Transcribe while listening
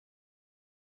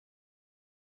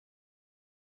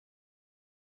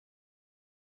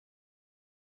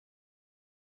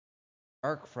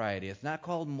Dark Friday. It's not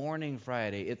called Mourning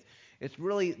Friday. It's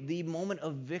really the moment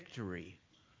of victory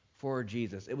for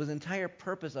Jesus. It was the entire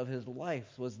purpose of his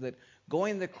life was that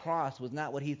going to the cross was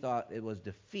not what he thought it was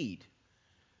defeat,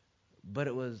 but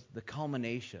it was the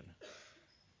culmination,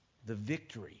 the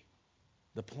victory,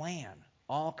 the plan,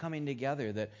 all coming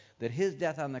together that his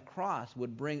death on the cross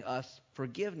would bring us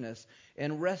forgiveness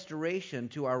and restoration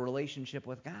to our relationship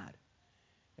with God.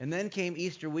 And then came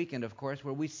Easter weekend, of course,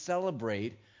 where we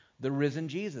celebrate the risen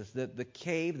Jesus, that the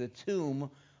cave, the tomb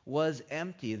was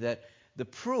empty, that the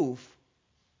proof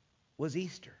was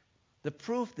Easter. The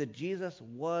proof that Jesus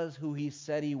was who he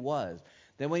said he was.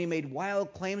 That when he made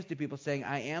wild claims to people saying,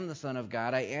 I am the Son of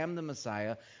God, I am the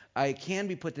Messiah, I can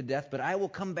be put to death, but I will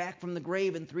come back from the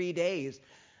grave in 3 days,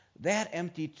 that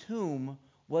empty tomb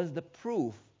was the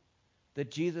proof that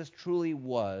Jesus truly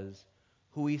was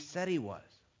who he said he was.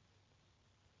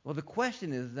 Well, the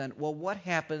question is then, well, what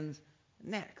happens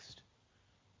next?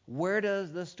 Where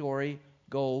does the story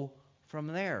go from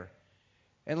there?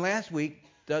 And last week,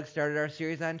 Doug started our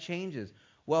series on changes.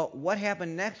 Well, what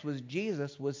happened next was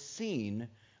Jesus was seen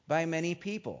by many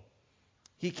people.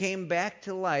 He came back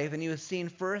to life, and he was seen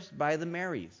first by the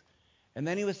Marys. And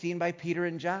then he was seen by Peter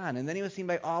and John. And then he was seen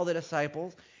by all the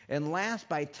disciples. And last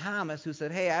by Thomas, who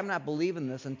said, hey, I'm not believing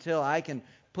this until I can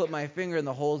put my finger in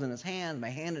the holes in his hands, my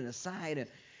hand in his side.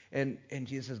 And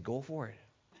Jesus says, go for it.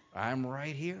 I'm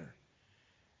right here.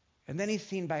 And then he's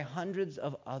seen by hundreds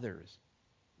of others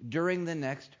during the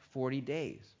next 40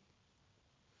 days.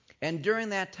 And during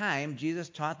that time, Jesus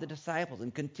taught the disciples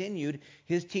and continued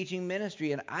his teaching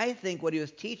ministry. And I think what he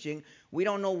was teaching, we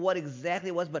don't know what exactly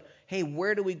it was, but hey,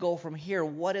 where do we go from here?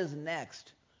 What is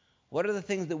next? What are the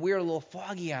things that we're a little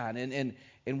foggy on and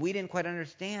we didn't quite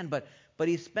understand? But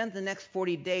he spent the next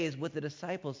 40 days with the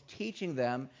disciples teaching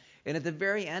them. And at the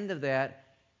very end of that,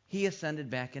 he ascended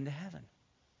back into heaven.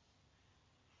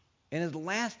 And his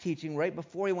last teaching right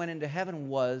before he went into heaven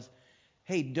was,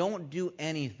 hey, don't do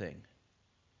anything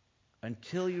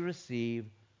until you receive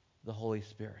the Holy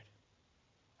Spirit.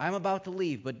 I'm about to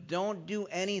leave, but don't do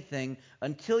anything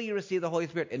until you receive the Holy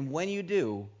Spirit. And when you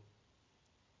do,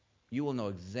 you will know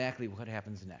exactly what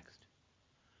happens next.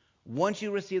 Once you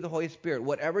receive the Holy Spirit,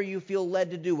 whatever you feel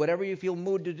led to do, whatever you feel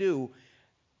moved to do,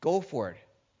 go for it.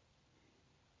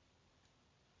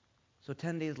 So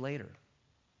 10 days later,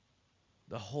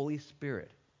 the Holy Spirit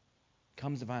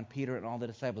comes upon Peter and all the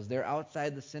disciples. They're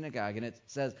outside the synagogue, and it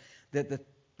says that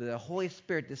the Holy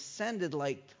Spirit descended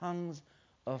like tongues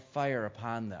of fire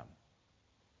upon them.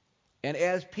 And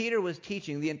as Peter was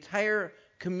teaching, the entire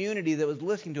community that was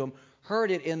listening to him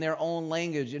heard it in their own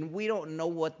language. And we don't know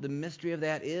what the mystery of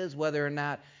that is, whether or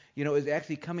not, is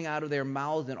actually coming out of their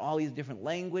mouths in all these different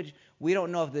language. We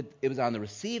don't know if it was on the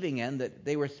receiving end, that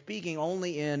they were speaking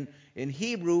only in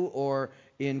Hebrew or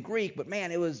in Greek, but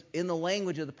man, it was in the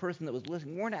language of the person that was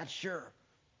listening. We're not sure.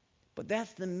 But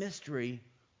that's the mystery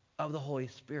of the Holy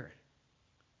Spirit.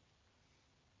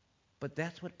 But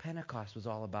that's what Pentecost was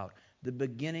all about. The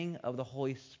beginning of the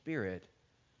Holy Spirit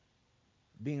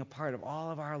being a part of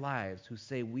all of our lives who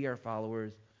say we are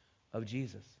followers of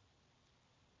Jesus.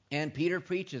 And Peter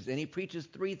preaches, and he preaches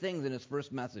 3 things in his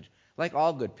first message. Like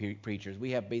all good preachers,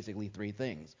 we have basically 3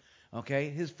 things. Okay?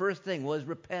 His first thing was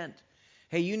repent.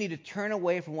 Hey, you need to turn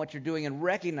away from what you're doing and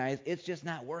recognize it's just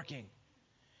not working.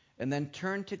 And then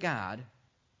turn to God.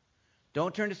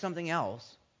 Don't turn to something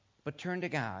else, but turn to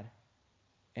God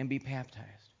and be baptized.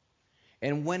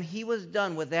 And when he was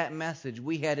done with that message,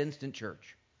 we had instant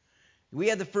church. We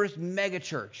had the first mega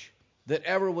church that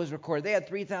ever was recorded. They had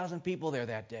 3,000 people there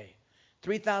that day.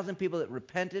 3,000 people that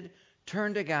repented,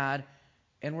 turned to God,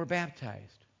 and were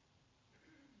baptized.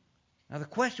 Now the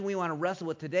question we want to wrestle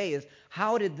with today is,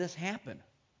 how did this happen?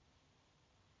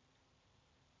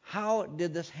 How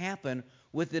did this happen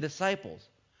with the disciples?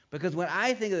 Because when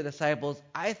I think of the disciples,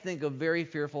 I think of very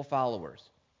fearful followers.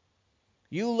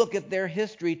 You look at their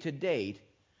history to date,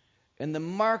 and the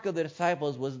mark of the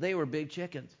disciples was they were big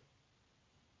chickens.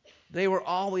 They were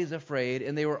always afraid,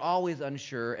 and they were always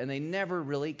unsure, and they never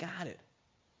really got it.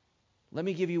 Let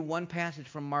me give you one passage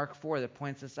from Mark 4 that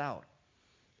points this out.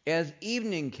 As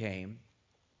evening came,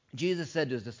 Jesus said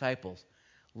to his disciples,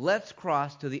 let's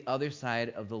cross to the other side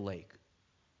of the lake.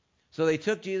 So they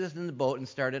took Jesus in the boat and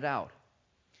started out,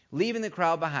 leaving the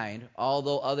crowd behind,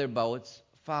 although other boats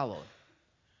followed.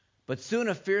 But soon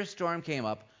a fierce storm came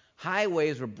up. High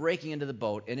waves were breaking into the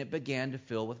boat, and it began to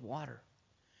fill with water.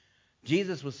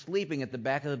 Jesus was sleeping at the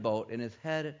back of the boat and his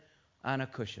head on a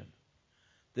cushion.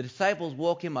 The disciples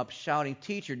woke him up shouting,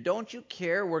 Teacher, don't you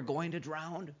care we're going to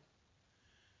drown?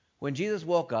 When Jesus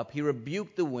woke up, he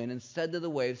rebuked the wind and said to the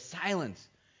waves, Silence,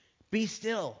 be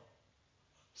still.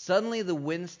 Suddenly the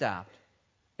wind stopped,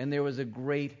 and there was a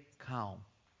great calm.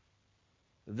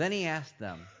 Then he asked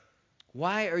them,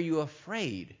 "Why are you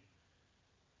afraid?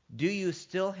 Do you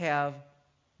still have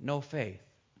no faith?"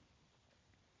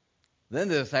 Then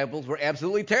the disciples were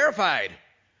absolutely terrified.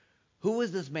 "Who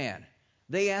is this man?"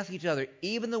 They asked each other.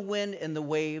 "Even the wind and the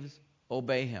waves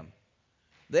obey him."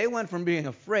 They went from being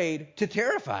afraid to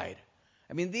terrified.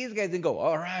 I mean, these guys didn't go,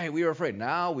 "All right, we were afraid.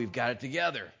 Now we've got it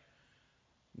together."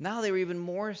 Now they were even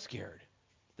more scared.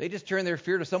 They just turned their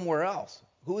fear to somewhere else.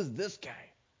 Who is this guy?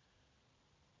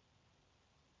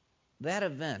 That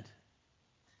event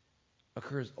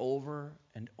occurs over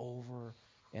and over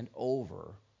and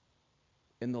over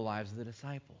in the lives of the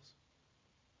disciples.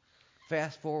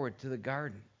 Fast forward to the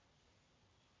garden.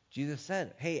 Jesus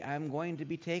said, "Hey, I'm going to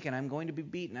be taken. I'm going to be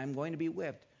beaten. I'm going to be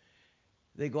whipped."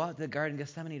 They go out to the Garden of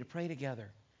Gethsemane to pray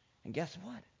together. And guess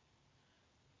what?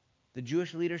 The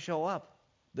Jewish leaders show up.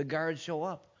 The guards show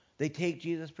up. They take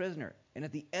Jesus prisoner. And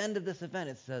at the end of this event,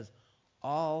 it says,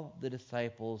 all the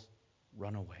disciples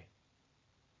run away.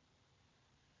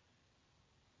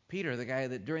 Peter, the guy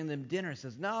that during the dinner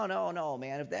says, no,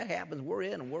 man, if that happens, we're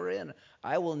in.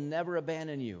 I will never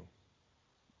abandon you.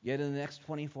 Yet in the next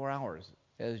 24 hours,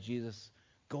 as Jesus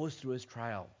goes through his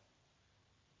trial,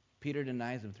 Peter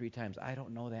denies him 3 times. "I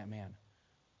don't know that man.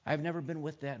 I've never been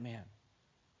with that man."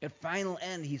 At final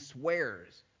end, he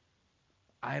swears,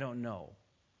 "I don't know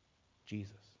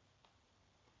Jesus."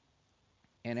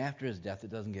 And after his death, it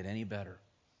doesn't get any better.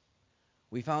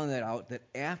 We found that out that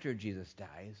after Jesus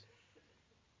dies,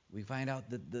 we find out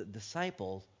that the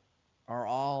disciples are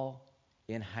all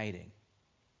in hiding.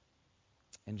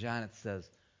 In John it says,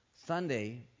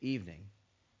 Sunday evening,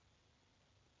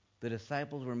 the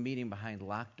disciples were meeting behind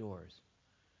locked doors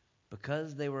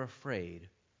because they were afraid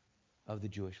of the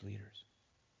Jewish leaders.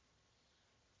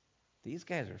 These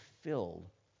guys are filled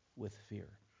with fear.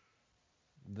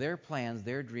 Their plans,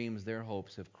 their dreams, their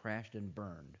hopes have crashed and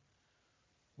burned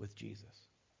with Jesus.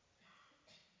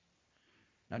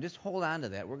 Now just hold on to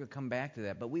that. We're going to come back to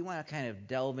that. But we want to kind of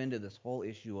delve into this whole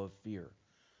issue of fear.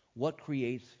 What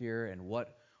creates fear and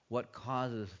what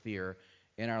causes fear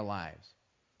in our lives?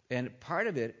 And part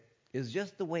of it is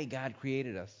just the way God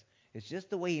created us. It's just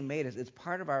the way he made us. It's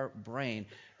part of our brain.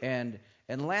 And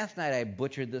last night I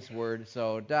butchered this word,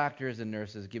 so doctors and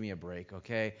nurses, give me a break,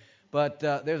 okay? But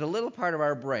there's a little part of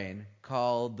our brain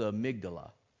called the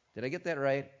amygdala. Did I get that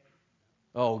right?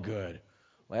 Oh, good.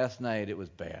 Last night it was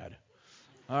bad.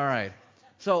 All right.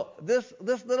 So this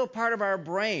little part of our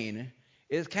brain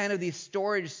is kind of the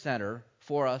storage center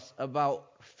for us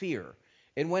about fear.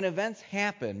 And when events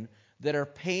happen that are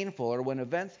painful or when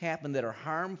events happen that are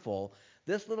harmful,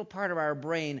 this little part of our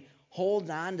brain holds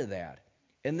on to that.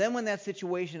 And then when that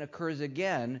situation occurs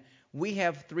again, we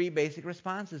have 3 basic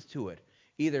responses to it.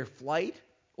 Either flight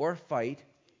or fight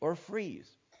or freeze.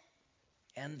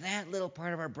 And that little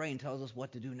part of our brain tells us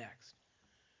what to do next.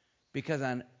 Because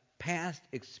on past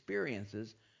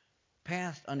experiences,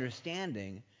 past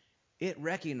understanding, it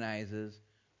recognizes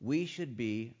we should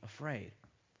be afraid.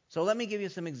 So let me give you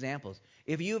some examples.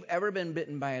 If you've ever been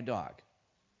bitten by a dog,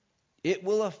 it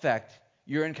will affect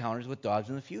your encounters with dogs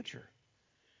in the future.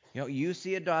 You know, you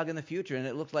see a dog in the future and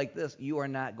it looks like this, you are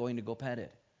not going to go pet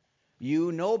it.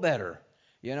 You know better.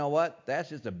 You know what? That's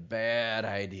just a bad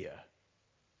idea.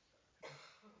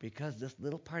 Because this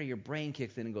little part of your brain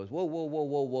kicks in and goes,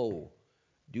 whoa.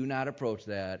 Do not approach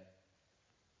that.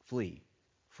 Flee.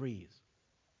 Freeze.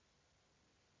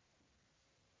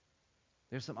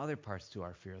 There's some other parts to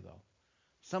our fear, though.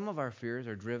 Some of our fears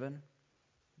are driven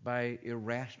by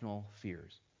irrational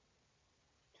fears.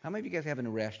 How many of you guys have an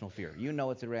irrational fear? You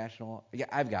know it's irrational. Yeah,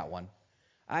 I've got one.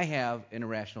 I have an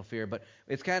irrational fear, but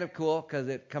it's kind of cool because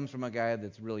it comes from a guy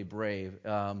that's really brave.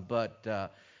 But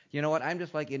you know what? I'm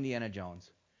just like Indiana Jones.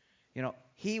 You know,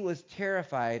 he was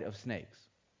terrified of snakes.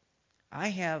 I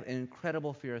have an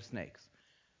incredible fear of snakes.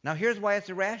 Now, here's why it's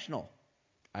irrational.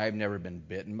 I've never been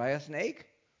bitten by a snake.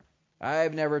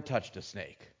 I've never touched a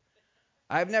snake.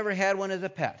 I've never had one as a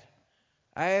pet.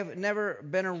 I've never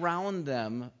been around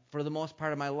them for the most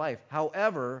part of my life.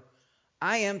 However,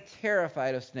 I am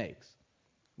terrified of snakes.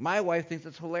 My wife thinks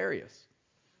it's hilarious.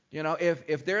 You know,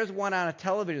 if there's one on a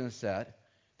television set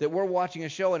that we're watching a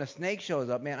show and a snake shows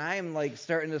up, man, I am like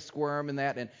starting to squirm and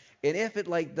that. And if it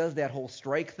like does that whole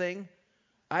strike thing,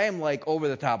 I am like over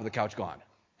the top of the couch gone.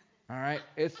 All right?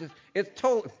 It's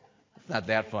not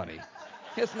that funny.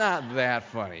 It's not that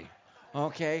funny.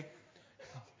 Okay?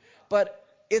 But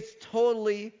it's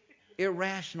totally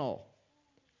irrational.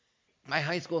 My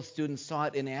high school students saw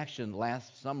it in action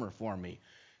last summer for me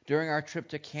during our trip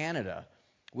to Canada.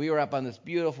 We were up on this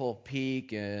beautiful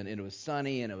peak, and it was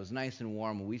sunny, and it was nice and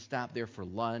warm. And we stopped there for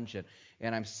lunch,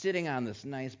 and I'm sitting on this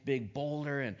nice big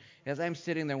boulder. And as I'm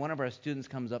sitting there, one of our students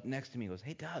comes up next to me and goes,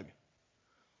 "Hey, Doug,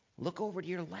 look over to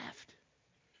your left."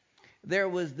 There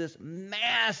was this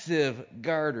massive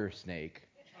garter snake.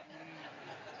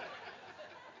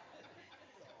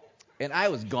 And I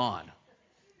was gone.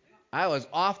 I was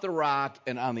off the rock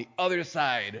and on the other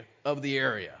side of the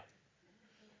area.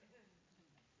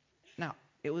 Now,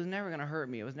 it was never going to hurt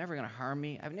me. It was never going to harm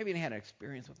me. I've never even had an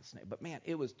experience with a snake. But man,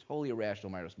 it was totally irrational,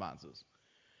 my responses.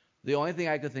 The only thing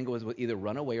I could think of was either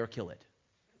run away or kill it.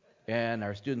 And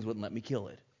our students wouldn't let me kill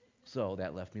it. So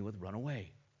that left me with run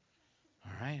away.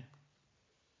 All right?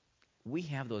 We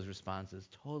have those responses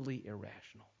totally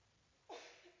irrational.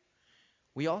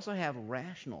 We also have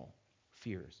rational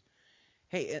fears.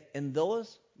 Hey, and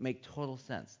those make total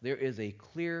sense. There is a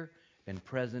clear and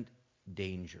present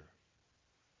danger.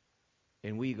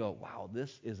 And we go, wow,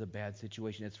 this is a bad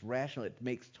situation. It's rational. It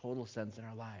makes total sense in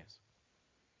our lives.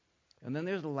 And then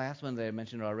there's the last one that I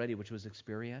mentioned already, which was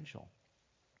experiential.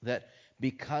 That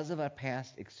because of a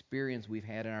past experience we've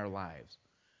had in our lives,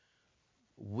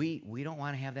 we don't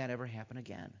want to have that ever happen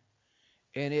again.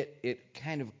 And it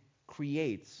kind of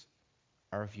creates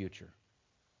our future.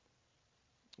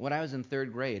 When I was in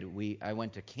third grade, I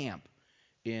went to camp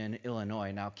in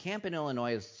Illinois. Now, camp in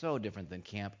Illinois is so different than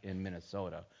camp in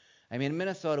Minnesota. I mean, in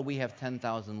Minnesota, we have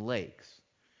 10,000 lakes,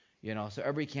 so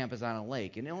every camp is on a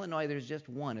lake. In Illinois, there's just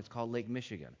one. It's called Lake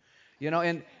Michigan,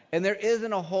 and there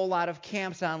isn't a whole lot of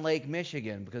camps on Lake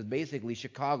Michigan because basically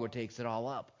Chicago takes it all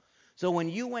up. So when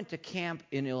you went to camp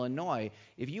in Illinois,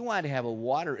 if you wanted to have a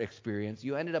water experience,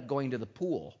 you ended up going to the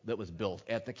pool that was built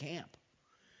at the camp.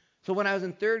 So when I was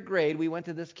in third grade, we went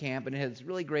to this camp, and it had this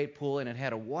really great pool, and it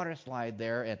had a water slide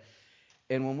there.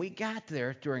 And when we got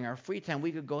there during our free time,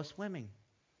 we could go swimming.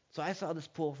 So I saw this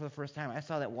pool for the first time. I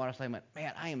saw that water slide and went,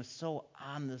 man, I am so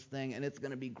on this thing, and it's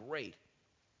going to be great.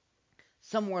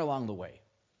 Somewhere along the way,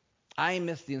 I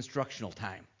missed the instructional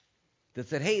time that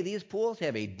said, hey, these pools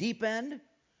have a deep end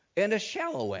and a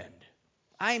shallow end.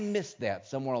 I missed that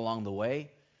somewhere along the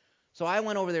way. So I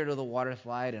went over there to the water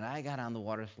slide, and I got on the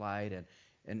water slide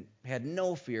and had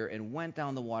no fear and went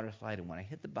down the water slide. And when I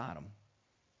hit the bottom,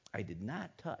 I did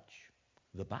not touch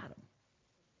the bottom.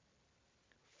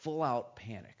 Full out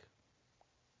panic.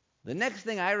 The next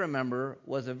thing I remember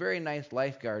was a very nice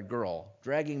lifeguard girl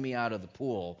dragging me out of the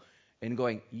pool and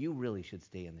going, you really should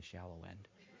stay in the shallow end.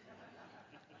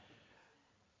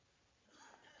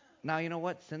 Now, you know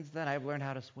what? Since then, I've learned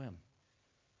how to swim.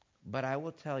 But I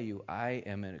will tell you, I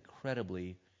am an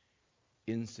incredibly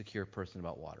insecure person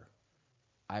about water.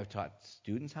 I've taught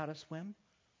students how to swim.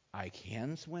 I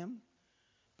can swim.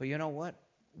 But you know what?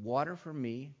 Water for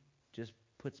me just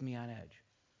puts me on edge.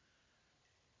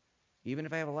 Even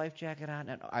if I have a life jacket on,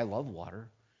 and I love water,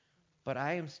 but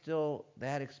I am still,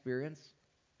 that experience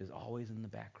is always in the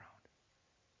background.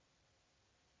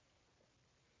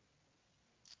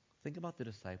 Think about the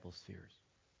disciples' fears.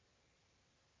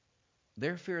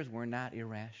 Their fears were not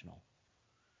irrational.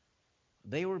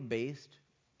 They were based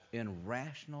in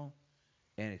rational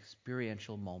and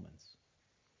experiential moments.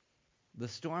 The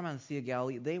storm on the Sea of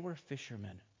Galilee, they were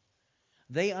fishermen.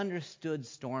 They understood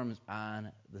storms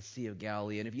on the Sea of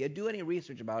Galilee. And if you do any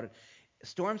research about it,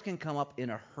 storms can come up in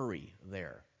a hurry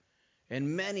there.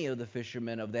 And many of the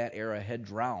fishermen of that era had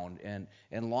drowned and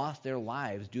lost their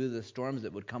lives due to the storms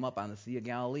that would come up on the Sea of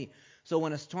Galilee. So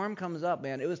when a storm comes up,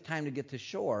 man, it was time to get to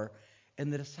shore.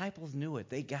 And the disciples knew it.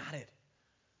 They got it.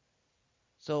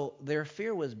 So their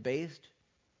fear was based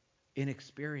in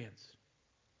experience.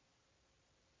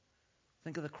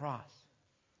 Think of the cross.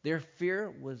 Their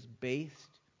fear was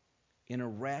based in a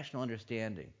rational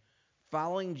understanding.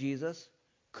 Following Jesus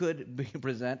could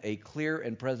present a clear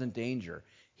and present danger.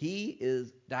 He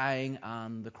is dying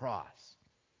on the cross.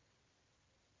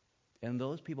 And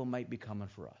those people might be coming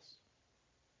for us.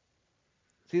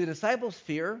 See, the disciples'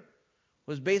 fear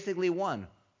was basically one,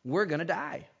 we're going to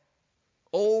die.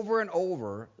 Over and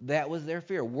over, that was their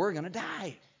fear. We're going to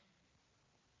die.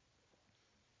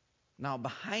 Now,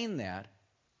 behind that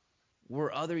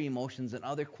were other emotions and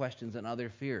other questions and other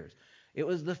fears. It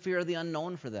was the fear of the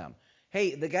unknown for them.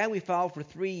 Hey, the guy we followed for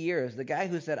 3 years, the guy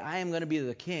who said, I am going to be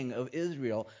the king of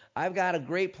Israel, I've got a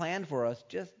great plan for us,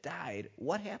 just died.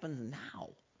 What happens now?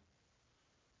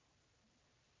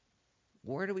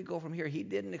 Where do we go from here? He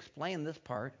didn't explain this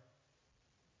part.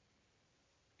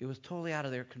 It was totally out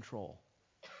of their control.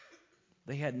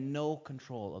 They had no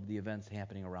control of the events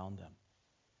happening around them.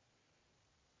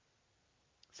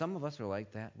 Some of us are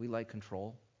like that. We like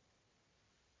control.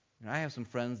 And I have some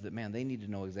friends that, man, they need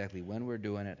to know exactly when we're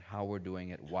doing it, how we're doing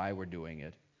it, why we're doing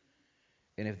it.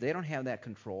 And if they don't have that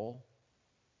control,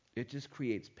 it just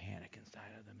creates panic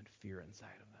inside of them and fear inside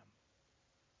of them.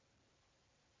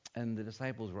 And the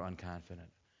disciples were unconfident.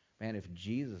 Man, if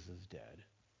Jesus is dead,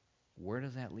 where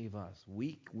does that leave us?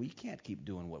 We can't keep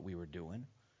doing what we were doing.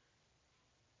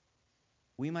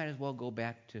 We might as well go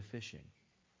back to fishing,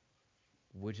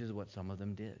 which is what some of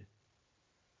them did.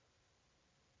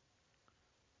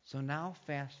 So now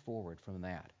fast forward from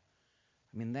that.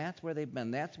 I mean, that's where they've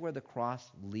been. That's where the cross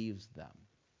leaves them.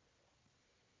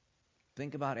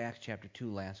 Think about Acts chapter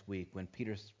 2 last week when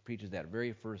Peter preaches that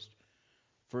very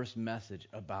first message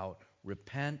about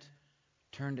repent,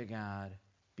 turn to God,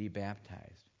 be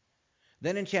baptized.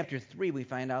 Then in chapter 3, we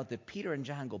find out that Peter and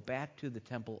John go back to the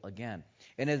temple again.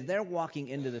 And as they're walking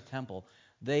into the temple,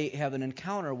 they have an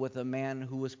encounter with a man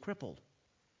who was crippled.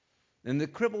 And the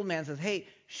crippled man says, hey,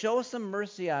 show some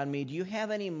mercy on me. Do you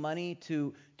have any money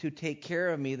to take care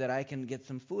of me that I can get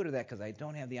some food or that? Because I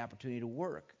don't have the opportunity to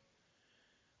work.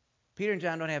 Peter and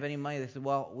John don't have any money. They said,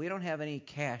 well, we don't have any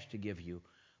cash to give you,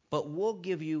 but we'll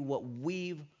give you what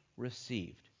we've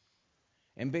received.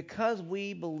 And because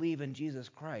we believe in Jesus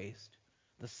Christ,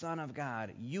 the Son of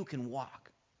God, you can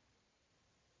walk.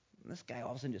 And this guy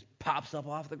all of a sudden just pops up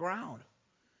off the ground,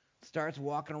 starts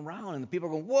walking around, and the people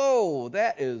are going, whoa,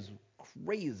 that is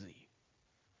crazy.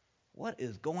 What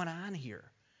is going on here?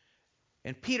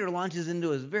 And Peter launches into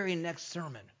his very next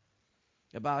sermon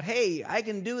about, hey, I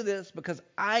can do this because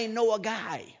I know a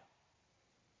guy.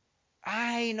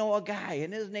 I know a guy,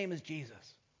 and his name is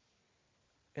Jesus.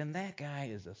 And that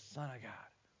guy is the Son of God.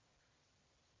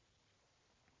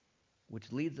 Which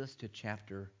leads us to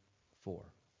chapter 4.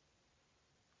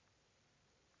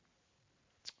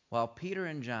 While Peter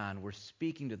and John were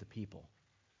speaking to the people,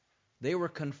 they were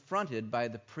confronted by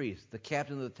the priests, the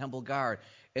captain of the temple guard,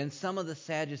 and some of the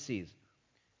Sadducees.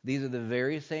 These are the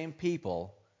very same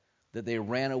people that they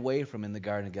ran away from in the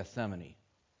Garden of Gethsemane.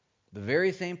 The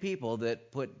very same people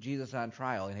that put Jesus on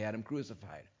trial and had him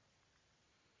crucified.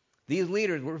 These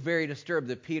leaders were very disturbed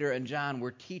that Peter and John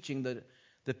were teaching the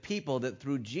people that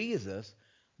through Jesus,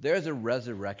 there's a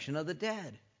resurrection of the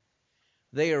dead.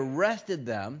 They arrested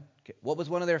them. What was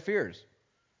one of their fears?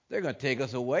 They're going to take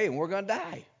us away and we're going to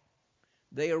die.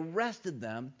 They arrested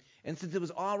them, and since it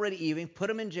was already evening, put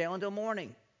them in jail until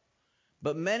morning.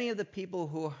 But many of the people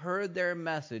who heard their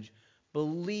message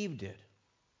believed it.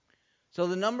 So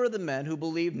the number of the men who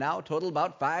believed now total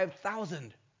about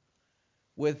 5,000.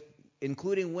 With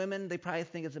including women, they probably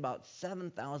think it's about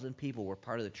 7,000 people were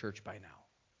part of the church by now.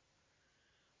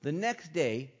 The next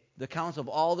day, the council of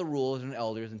all the rulers and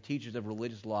elders and teachers of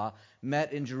religious law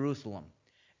met in Jerusalem.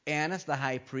 Annas, the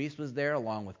high priest, was there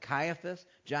along with Caiaphas,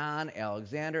 John,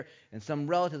 Alexander, and some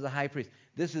relatives of the high priest.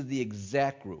 This is the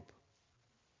exact group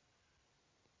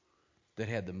that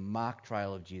had the mock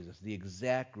trial of Jesus, the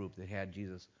exact group that had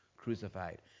Jesus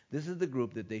crucified. This is the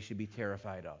group that they should be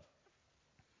terrified of.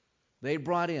 They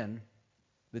brought in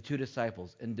the two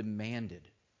disciples and demanded,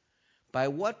 by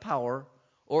what power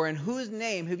or in whose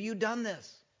name have you done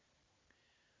this?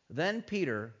 Then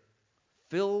Peter,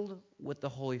 filled with the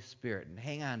Holy Spirit, and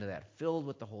hang on to that, filled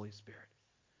with the Holy Spirit,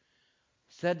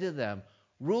 said to them,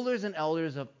 rulers and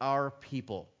elders of our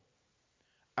people,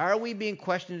 are we being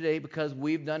questioned today because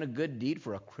we've done a good deed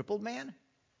for a crippled man?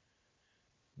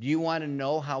 Do you want to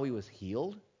know how he was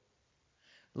healed?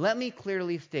 Let me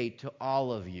clearly state to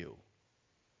all of you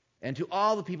and to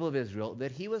all the people of Israel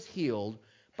that he was healed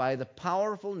by the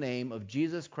powerful name of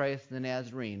Jesus Christ the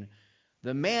Nazarene,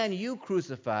 the man you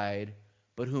crucified,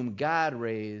 but whom God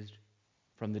raised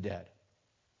from the dead.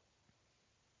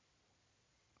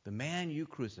 The man you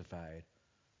crucified,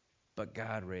 but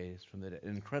God raised from the dead. An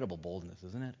incredible boldness,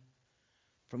 isn't it?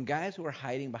 From guys who are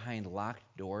hiding behind locked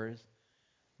doors,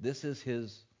 this is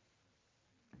his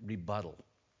rebuttal.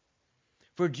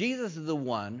 For Jesus is the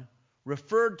one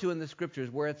referred to in the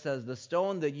scriptures where it says, the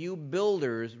stone that you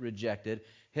builders rejected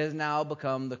has now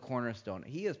become the cornerstone.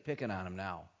 He is picking on him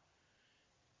now.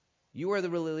 You are the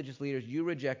religious leaders, you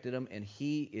rejected him, and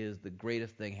he is the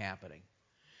greatest thing happening.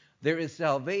 There is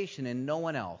salvation in no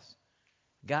one else.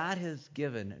 God has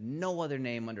given no other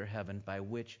name under heaven by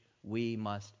which we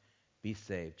must be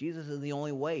saved. Jesus is the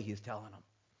only way, he's telling them.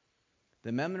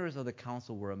 The members of the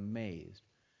council were amazed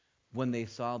when they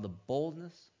saw the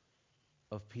boldness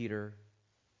of Peter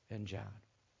and John.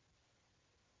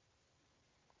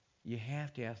 You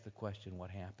have to ask the question, what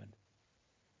happened?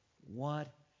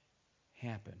 What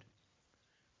happened?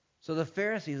 So the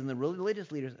Pharisees and the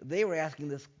religious leaders, they were asking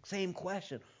this same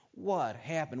question. What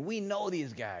happened? We know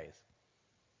these guys.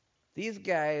 These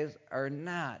guys are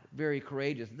not very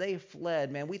courageous. They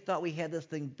fled, man. We thought we had this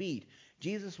thing beat.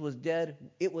 Jesus was dead.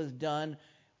 It was done.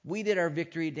 We did our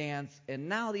victory dance, and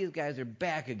now these guys are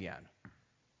back again.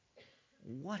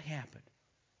 What happened?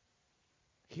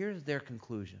 Here's their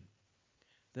conclusion.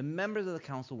 The members of the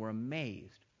council were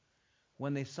amazed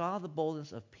when they saw the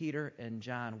boldness of Peter and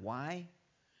John. Why?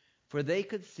 For they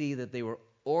could see that they were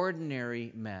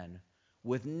ordinary men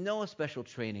with no special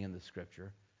training in the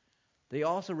Scripture. They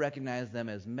also recognized them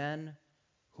as men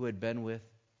who had been with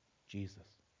Jesus.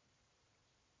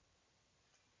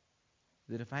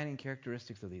 The defining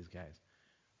characteristics of these guys.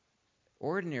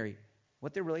 Ordinary,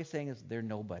 what they're really saying is they're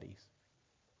nobodies.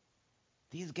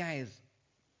 These guys,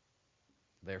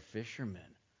 they're fishermen.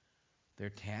 They're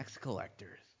tax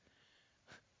collectors.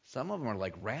 Some of them are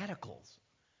like radicals.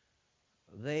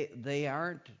 They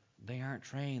aren't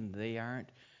trained. They aren't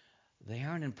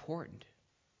important.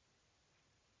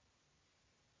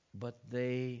 But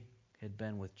they had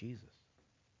been with Jesus.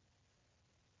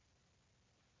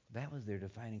 That was their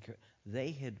defining character.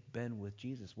 They had been with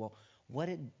Jesus. Well, what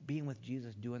did being with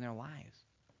Jesus do in their lives?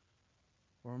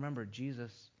 Well, remember,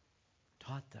 Jesus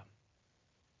taught them.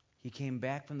 He came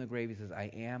back from the grave. He says,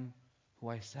 I am who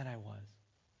I said I was.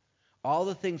 All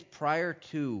the things prior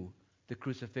to the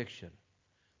crucifixion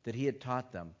that he had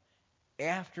taught them,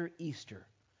 after Easter,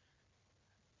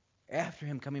 after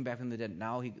him coming back from the dead,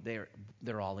 now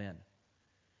they're all in.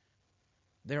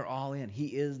 They're all in. He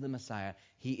is the Messiah.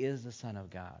 He is the Son of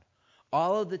God.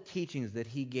 All of the teachings that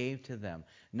he gave to them,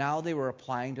 now they were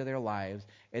applying to their lives,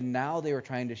 and now they were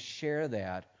trying to share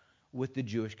that with the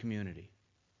Jewish community.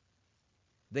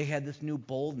 They had this new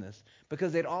boldness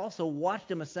because they'd also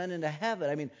watched him ascend into heaven.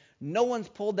 I mean, no one's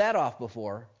pulled that off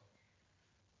before.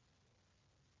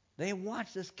 They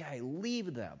watched this guy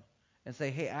leave them and say,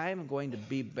 hey, I'm going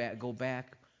to go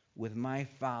back with my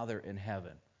Father in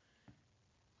heaven.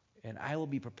 And I will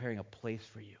be preparing a place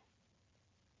for you.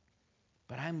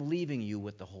 But I'm leaving you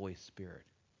with the Holy Spirit.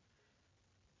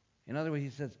 In other words, he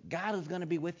says, God is going to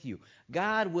be with you.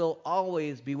 God will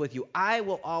always be with you. I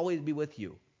will always be with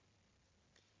you.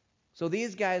 So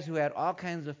these guys who had all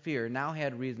kinds of fear now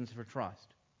had reasons for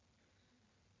trust.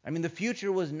 I mean, the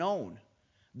future was known.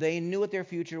 They knew what their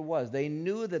future was. They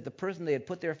knew that the person they had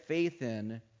put their faith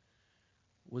in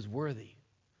was worthy.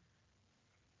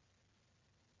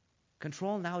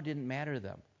 Control now didn't matter to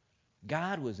them.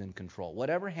 God was in control.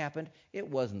 Whatever happened, it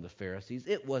wasn't the Pharisees.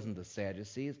 It wasn't the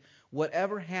Sadducees.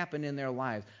 Whatever happened in their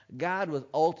lives, God was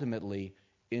ultimately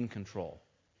in control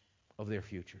of their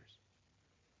futures.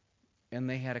 And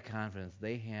they had a confidence.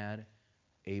 They had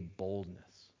a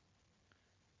boldness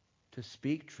to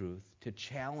speak truth, to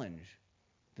challenge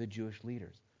the Jewish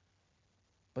leaders.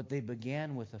 But they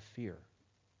began with a fear.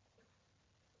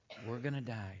 We're going to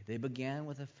die. They began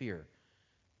with a fear.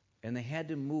 And they had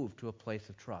to move to a place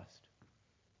of trust.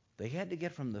 They had to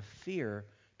get from the fear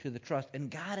to the trust. And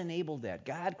God enabled that.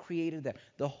 God created that.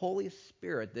 The Holy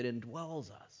Spirit that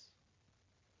indwells us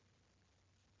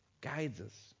guides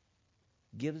us,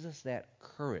 gives us that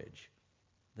courage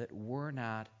that we're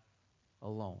not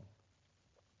alone.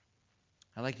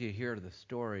 I'd like you to hear the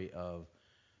story of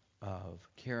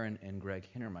Karen and Greg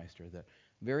Hintermeister, that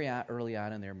very early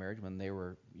on in their marriage, when they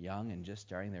were young and just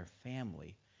starting their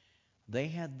family, they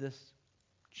had this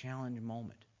challenge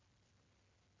moment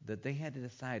that they had to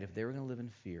decide if they were going to live in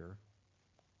fear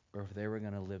or if they were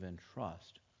going to live in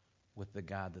trust with the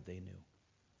God that they knew.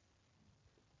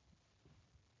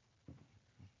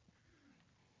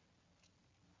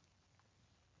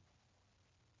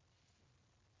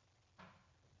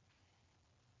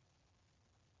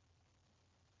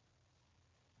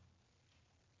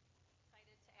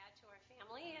 To our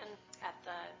family, and at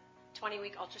the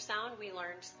 20-week ultrasound we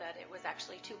learned that it was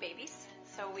actually 2 babies.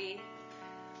 So we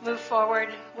moved forward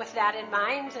with that in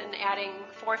mind and adding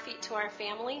 4 feet to our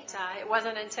family. It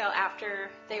wasn't until after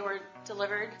they were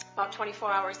delivered, about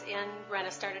 24 hours in,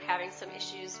 Brenna started having some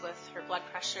issues with her blood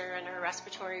pressure and her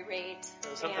respiratory rate.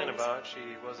 There was something about she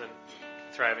wasn't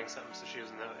thriving something, so she was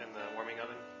in the warming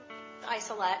oven.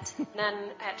 Isolette.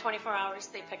 Then at 24 hours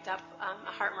they picked up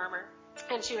a heart murmur,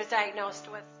 and she was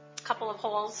diagnosed with a couple of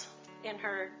holes in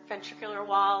her ventricular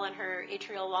wall and her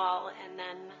atrial wall, and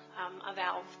then a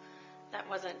valve that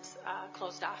wasn't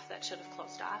closed off, that should have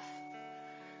closed off.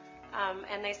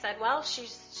 And they said, well,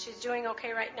 she's doing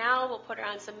okay right now. We'll put her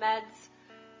on some meds,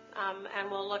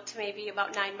 and we'll look to maybe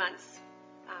about 9 months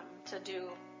to do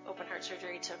open heart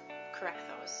surgery to correct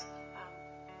those.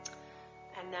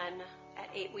 And then at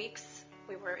 8 weeks,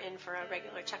 we were in for a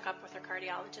regular checkup with her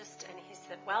cardiologist, and he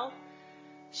said, well,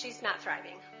 she's not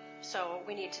thriving, so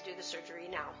we need to do the surgery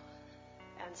now.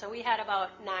 And so we had about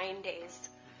 9 days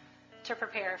to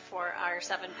prepare for our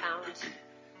 7-pound,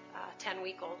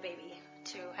 10-week-old baby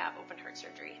to have open heart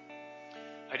surgery.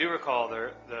 I do recall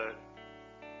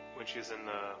when she was in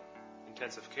the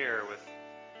intensive care with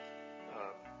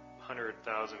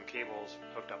 100,000 cables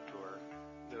hooked up to her.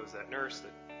 There was that nurse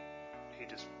that he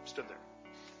just stood there.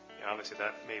 Obviously,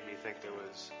 that made me think there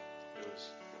was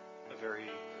a very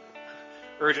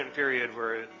urgent period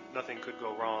where nothing could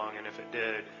go wrong, and if it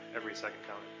did, every second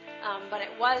counted. But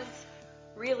it was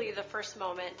really the first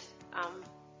moment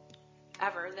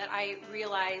ever that I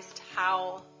realized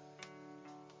how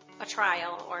a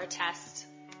trial or a test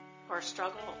or a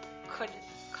struggle could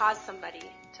cause somebody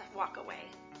to walk away.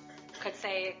 Could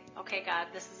say, okay, God,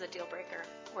 this is a deal breaker.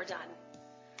 We're done.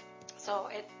 So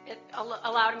it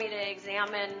allowed me to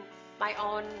examine my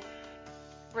own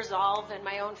resolve and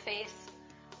my own faith.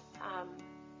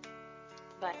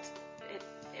 But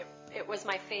it was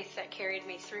my faith that carried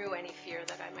me through any fear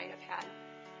that I might have had.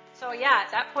 So yeah,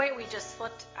 at that point we just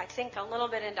slipped, I think, a little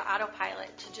bit into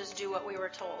autopilot to just do what we were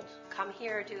told. Come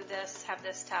here, do this, have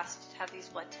this test, have these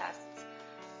blood tests,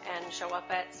 and show up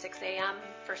at 6 a.m.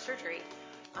 for surgery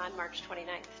on March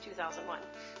 29th, 2001.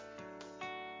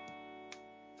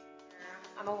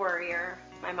 I'm a worrier.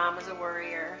 My mom was a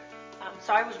worrier.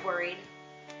 So I was worried.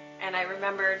 And I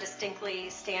remember distinctly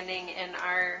standing in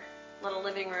our little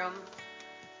living room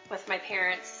with my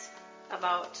parents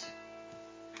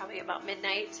probably about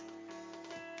midnight,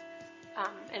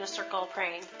 in a circle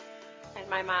praying. And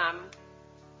my mom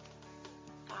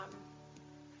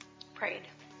prayed.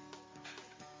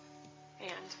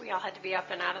 And we all had to be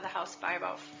up and out of the house by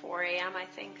about 4 a.m., I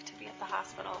think, to be at the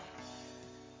hospital.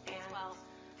 And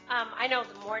I know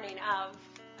the morning of,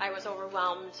 I was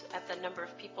overwhelmed at the number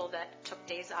of people that took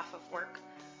days off of work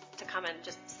to come and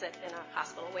just sit in a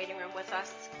hospital waiting room with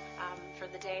us for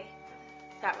the day.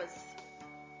 That was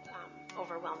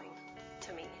overwhelming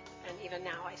to me. And even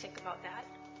now I think about that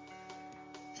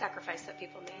sacrifice that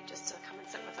people made just to come and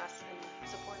sit with us and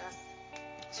support us.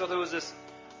 So there was this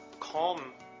calm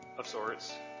of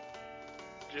sorts,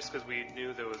 just because we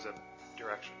knew there was a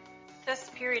direction. This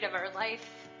period of our life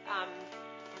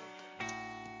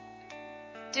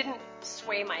didn't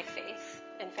sway my faith.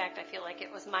 In fact, I feel like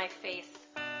it was my faith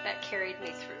that carried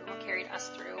us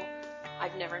through.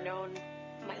 I've never known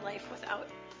my life without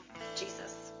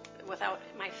Jesus, without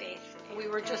my faith. We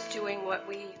were just doing what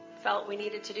we felt we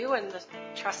needed to do and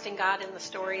trusting God in the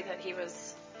story that He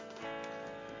was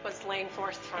laying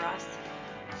forth for us.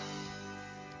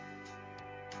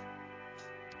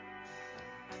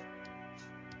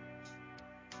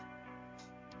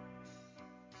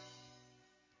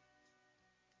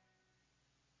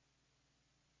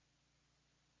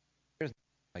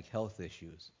 Like health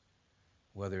issues,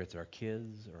 whether it's our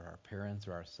kids or our parents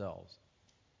or ourselves,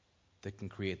 that can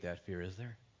create that fear, is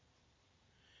there?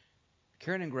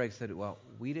 Karen and Greg said, well,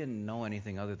 we didn't know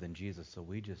anything other than Jesus, so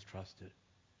we just trusted.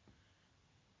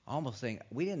 Almost saying,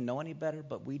 we didn't know any better,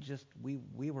 but we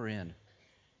were in.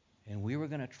 And we were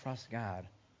going to trust God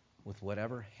with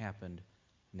whatever happened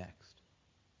next.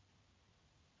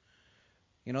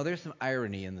 You know, there's some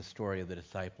irony in the story of the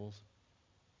disciples.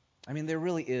 I mean, there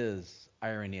really is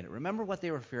irony in it. Remember what they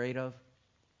were afraid of?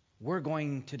 We're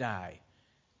going to die.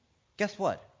 Guess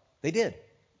what? They did.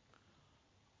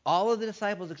 All of the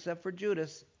disciples except for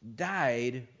Judas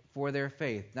died for their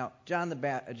faith. Now,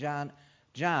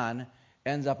 John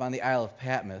ends up on the Isle of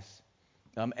Patmos,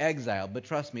 exiled. But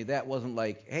trust me, that wasn't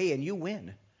like, hey, and you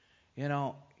win. You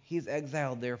know, he's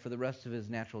exiled there for the rest of his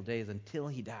natural days until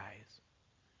he dies.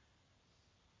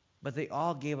 But they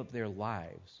all gave up their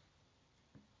lives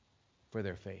for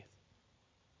their faith.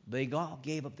 They all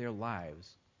gave up their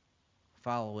lives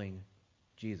following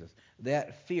Jesus.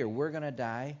 That fear, we're going to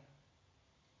die,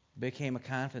 became a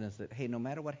confidence that, hey, no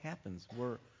matter what happens,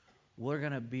 we're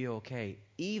going to be okay,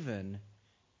 even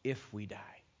if we die.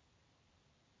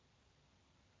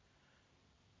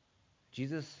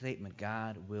 Jesus' statement,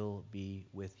 God will be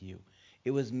with you.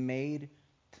 It was made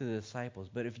to the disciples.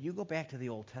 But if you go back to the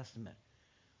Old Testament,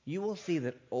 you will see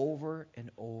that over and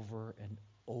over and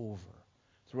over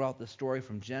throughout the story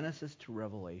from Genesis to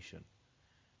Revelation,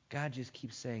 God just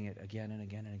keeps saying it again and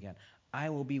again and again. I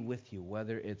will be with you,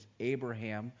 whether it's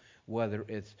Abraham, whether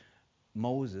it's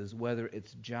Moses, whether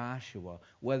it's Joshua,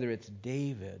 whether it's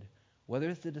David, whether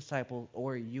it's the disciples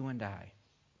or you and I.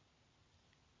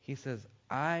 He says,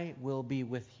 I will be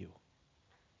with you.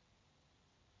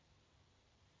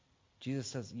 Jesus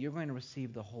says, you're going to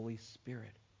receive the Holy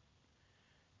Spirit.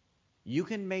 You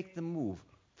can make the move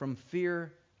from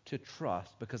fear to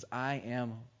trust because I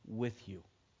am with you.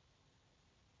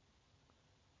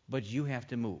 But you have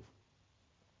to move.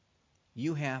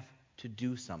 You have to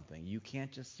do something. You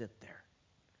can't just sit there.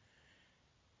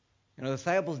 You know, the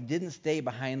disciples didn't stay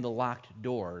behind the locked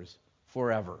doors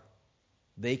forever.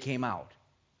 They came out.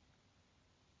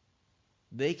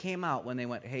 They came out when they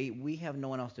went, hey, we have no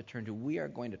one else to turn to. We are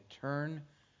going to turn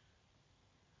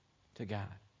to God.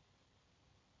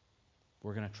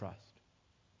 We're going to trust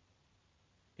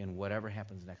in whatever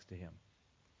happens next to him.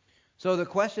 So the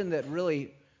question that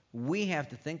really we have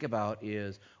to think about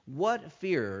is, what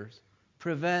fears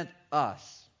prevent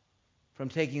us from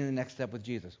taking the next step with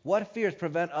Jesus? What fears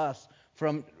prevent us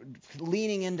from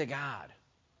leaning into God?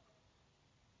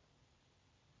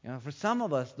 You know, for some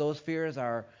of us, those fears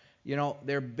are,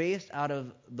 they're based out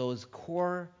of those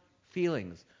core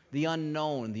feelings, the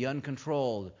unknown, the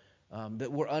uncontrolled,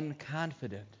 that we're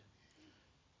unconfident.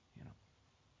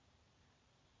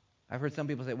 I've heard some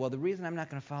people say, well, the reason I'm not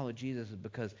going to follow Jesus is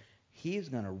because he's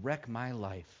going to wreck my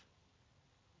life.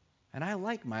 And I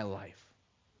like my life.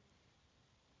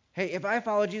 Hey, if I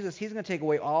follow Jesus, he's going to take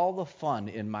away all the fun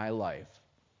in my life.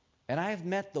 And I've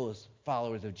met those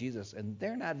followers of Jesus, and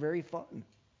they're not very fun.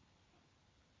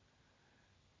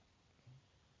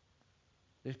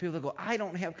 There's people that go, I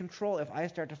don't have control if I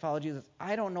start to follow Jesus.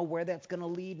 I don't know where that's going to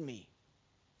lead me.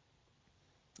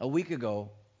 A week ago,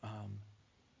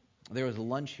 there was a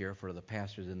lunch here for the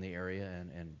pastors in the area,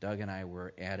 and Doug and I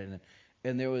were at it,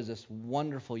 and there was this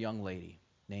wonderful young lady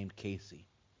named Casey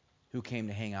who came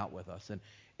to hang out with us.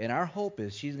 And our hope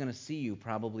is she's going to see you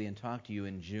probably and talk to you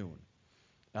in June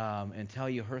and tell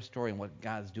you her story and what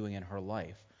God's doing in her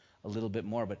life a little bit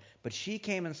more. But she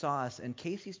came and saw us, and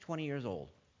Casey's 20 years old.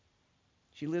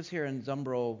 She lives here in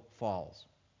Zumbro Falls.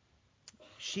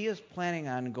 She is planning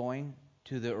on going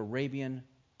to the Arabian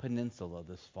Peninsula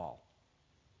this fall.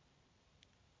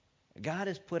 God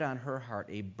has put on her heart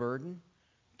a burden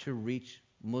to reach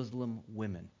Muslim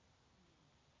women.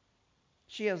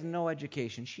 She has no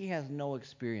education. She has no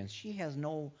experience. She has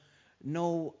no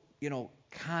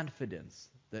confidence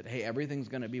that, hey, everything's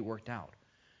going to be worked out.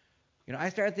 I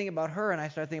started thinking about her, and I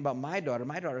started thinking about my daughter.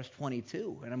 My daughter's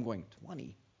 22, and I'm going,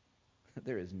 20?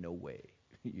 There is no way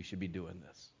you should be doing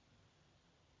this.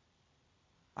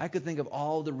 I could think of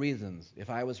all the reasons, if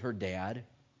I was her dad,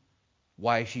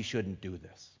 why she shouldn't do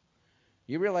this.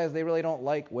 You realize they really don't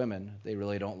like women. They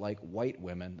really don't like white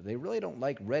women. They really don't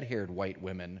like red-haired white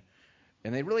women.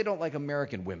 And they really don't like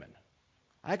American women.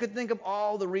 I could think of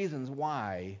all the reasons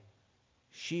why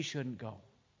she shouldn't go.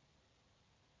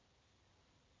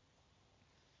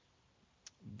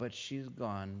 But she's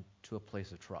gone to a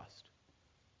place of trust.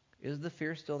 Is the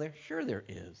fear still there? Sure there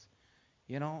is.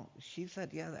 She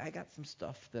said, yeah, I got some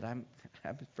stuff that I'm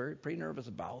pretty nervous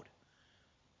about.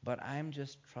 But I'm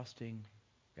just trusting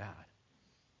God.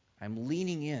 I'm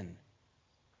leaning in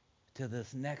to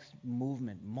this next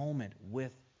moment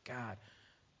with God.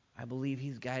 I believe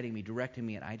he's guiding me, directing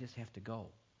me, and I just have to go.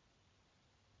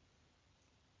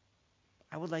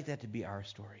 I would like that to be our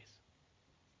stories.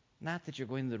 Not that you're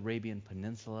going to the Arabian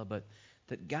Peninsula, but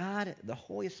that God, the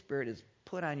Holy Spirit, has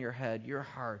put on your head, your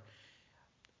heart,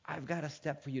 I've got a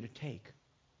step for you to take.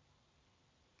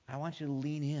 I want you to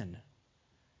lean in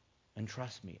and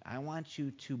trust me. I want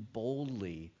you to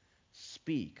boldly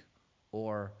speak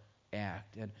or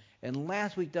act. And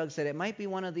last week Doug said it might be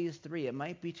one of these three. It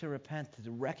might be to repent,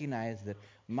 to recognize that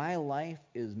my life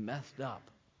is messed up.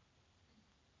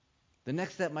 The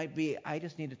next step might be I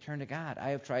just need to turn to God. I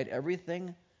have tried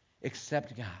everything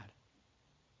except God.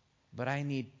 But I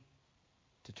need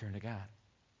to turn to God.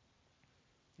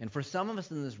 And for some of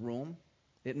us in this room,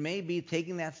 it may be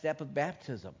taking that step of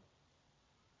baptism.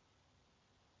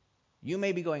 You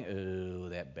may be going, oh,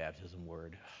 that baptism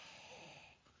word.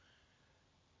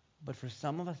 But for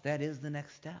some of us, that is the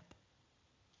next step.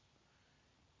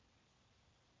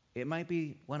 It might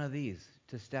be one of these,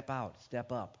 to step out,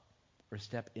 step up, or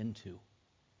step into.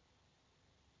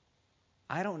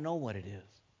 I don't know what it is.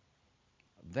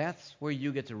 That's where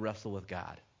you get to wrestle with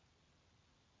God.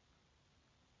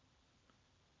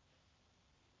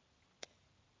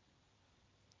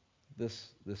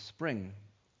 This spring,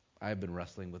 I've been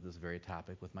wrestling with this very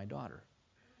topic with my daughter.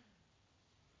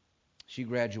 She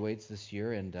graduates this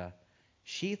year, and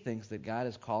she thinks that God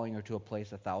is calling her to a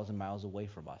place 1,000 miles away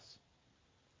from us.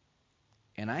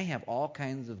 And I have all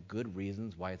kinds of good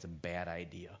reasons why it's a bad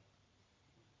idea.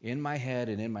 In my head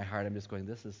and in my heart, I'm just going,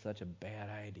 this is such a bad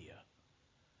idea.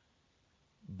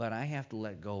 But I have to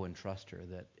let go and trust her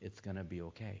that it's going to be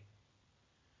okay.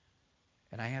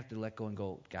 And I have to let go and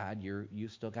go, God, you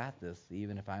still got this,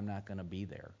 even if I'm not going to be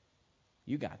there.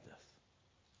 You got this.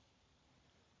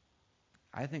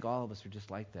 I think all of us are just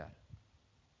like that.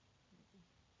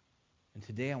 And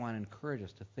today I want to encourage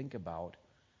us to think about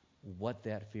what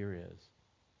that fear is.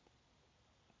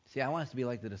 See, I want us to be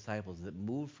like the disciples that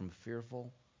moved from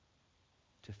fearful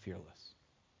to fearless.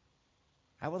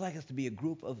 I would like us to be a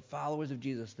group of followers of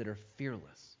Jesus that are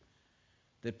fearless.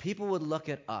 That people would look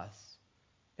at us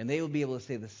and they would be able to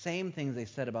say the same things they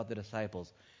said about the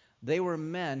disciples. They were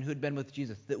men who'd been with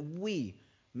Jesus. That we,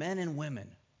 men and women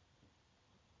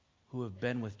who have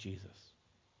been with Jesus,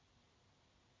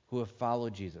 who have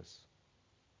followed Jesus,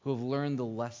 who have learned the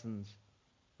lessons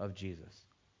of Jesus,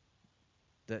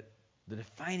 that the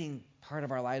defining part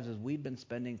of our lives is we've been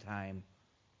spending time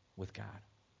with God.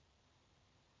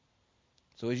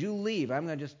 So as you leave, I'm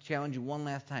going to just challenge you one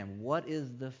last time. What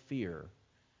is the fear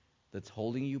that's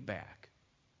holding you back?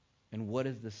 And what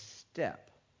is the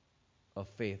step of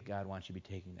faith God wants you to be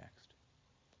taking next?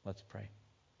 Let's pray.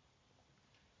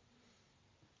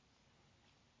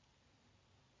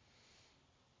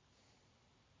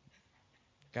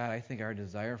 God, I think our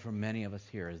desire for many of us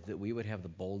here is that we would have the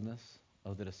boldness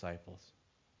of the disciples.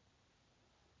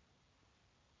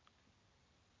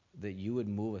 That you would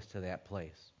move us to that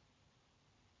place.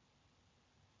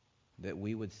 That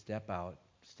we would step out,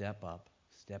 step up,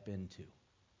 step into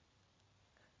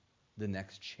the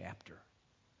next chapter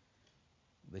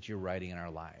that you're writing in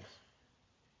our lives.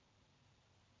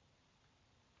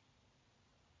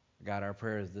 God, our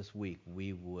prayer is this week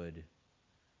we would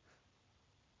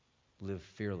live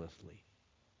fearlessly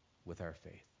with our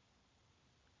faith.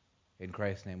 In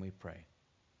Christ's name we pray.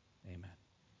 Amen.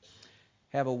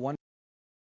 Have a wonderful